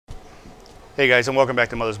Hey guys, and welcome back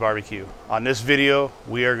to Mother's Barbecue. On this video,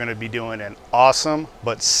 we are going to be doing an awesome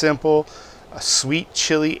but simple, sweet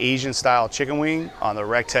chili Asian style chicken wing on the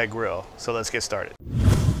Rectech grill. So let's get started.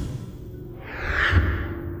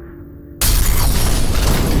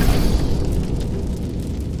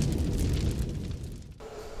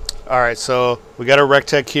 All right, so we got a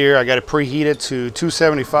Rectech here. I got it preheated to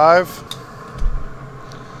 275.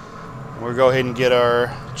 We'll go ahead and get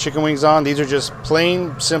our chicken wings on. These are just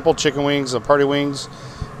plain, simple chicken wings, party wings,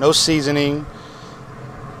 no seasoning.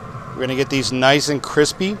 We're gonna get these nice and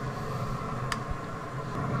crispy.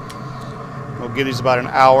 We'll give these about an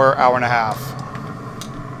hour, hour and a half.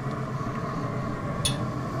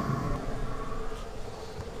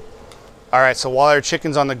 All right, so while our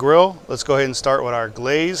chicken's on the grill, let's go ahead and start with our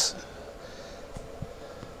glaze.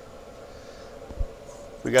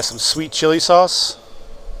 We got some sweet chili sauce.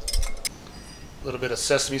 A little bit of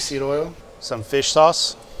sesame seed oil, some fish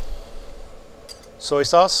sauce, soy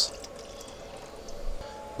sauce,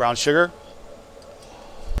 brown sugar,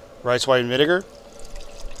 rice wine vinegar,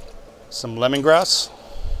 some lemongrass,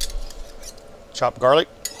 chopped garlic,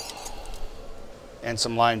 and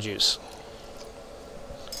some lime juice.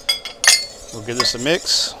 We'll give this a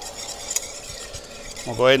mix.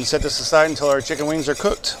 We'll go ahead and set this aside until our chicken wings are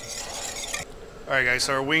cooked. All right, guys,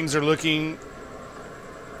 so our wings are looking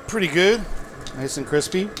pretty good. Nice and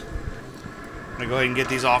crispy. I'm gonna go ahead and get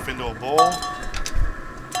these off into a bowl.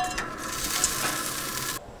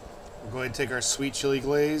 We'll go ahead and take our sweet chili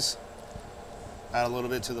glaze, add a little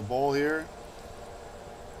bit to the bowl here.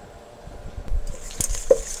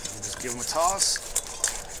 Just give them a toss.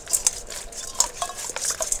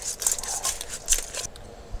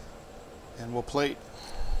 And we'll plate.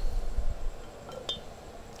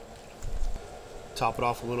 Top it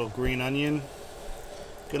off with a little green onion.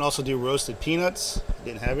 You can also do roasted peanuts.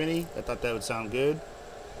 Didn't have any. I thought that would sound good.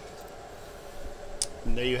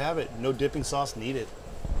 And there you have it. No dipping sauce needed.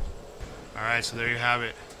 All right, so there you have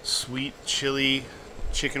it. Sweet chili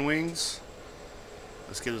chicken wings.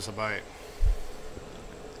 Let's give this a bite.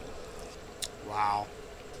 Wow.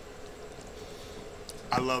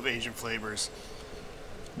 I love Asian flavors.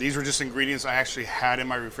 These were just ingredients I actually had in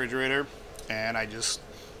my refrigerator, and I just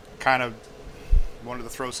kind of wanted to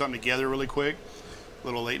throw something together really quick.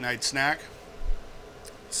 Little late night snack.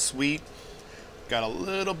 Sweet, got a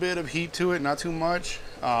little bit of heat to it, not too much.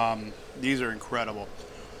 These are incredible,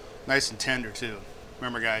 nice and tender too.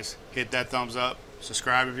 Remember guys, hit that thumbs up,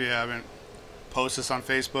 subscribe if you haven't, post this on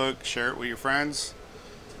Facebook, share it with your friends.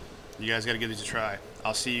 You guys got to give these a try.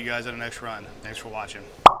 I'll see you guys at the next run. Thanks for watching.